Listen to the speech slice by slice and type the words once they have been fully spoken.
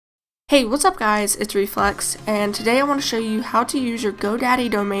Hey, what's up guys, it's Reflex, and today I want to show you how to use your GoDaddy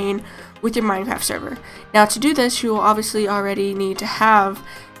domain with your Minecraft server. Now to do this, you will obviously already need to have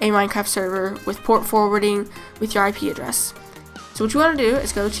a Minecraft server with port forwarding with your IP address. So what you want to do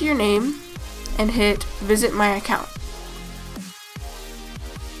is go to your name and hit visit my account.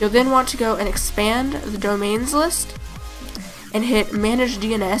 You'll then want to go and expand the domains list and hit manage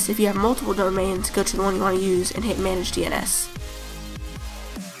DNS. If you have multiple domains, go to the one you want to use and hit manage DNS.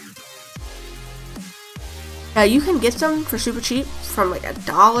 Now you can get them for super cheap, from like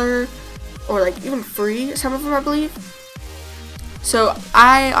 $1 or like even free, some of them I believe. So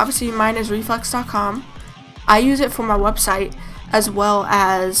obviously mine is reflex.com. I use it for my website as well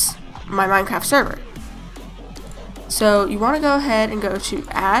as my Minecraft server. So you want to go ahead and go to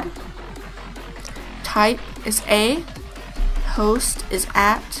add, type is A, host is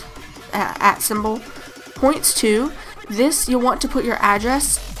at symbol, points to. This, you'll want to put your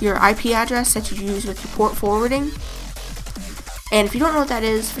address, your IP address that you use with your port forwarding. And if you don't know what that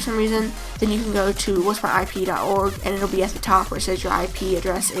is for some reason, then you can go to what'smyip.org and it'll be at the top where it says your IP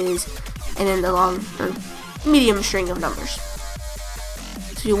address is, and then the long or medium string of numbers.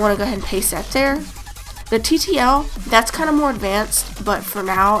 So you'll want to go ahead and paste that there. The TTL, that's kind of more advanced, but for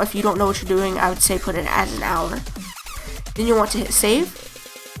now, if you don't know what you're doing, I would say put it as an hour. Then you'll want to hit save,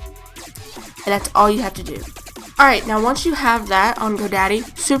 and that's all you have to do. Alright, now once you have that on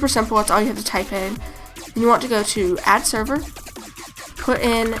GoDaddy, super simple, that's all you have to type in. Then you want to go to add server, put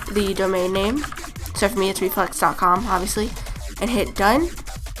in the domain name, so for me it's reflex.com obviously, and hit done,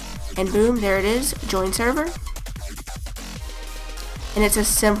 and boom, there it is, join server. And it's as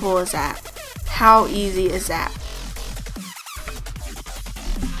simple as that. How easy is that?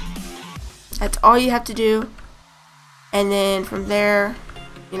 That's all you have to do, and then from there,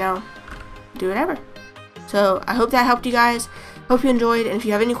 you know, do whatever. So I hope that helped you guys. Hope you enjoyed, and if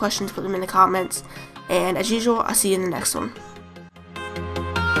you have any questions, put them in the comments. And as usual, I'll see you in the next one.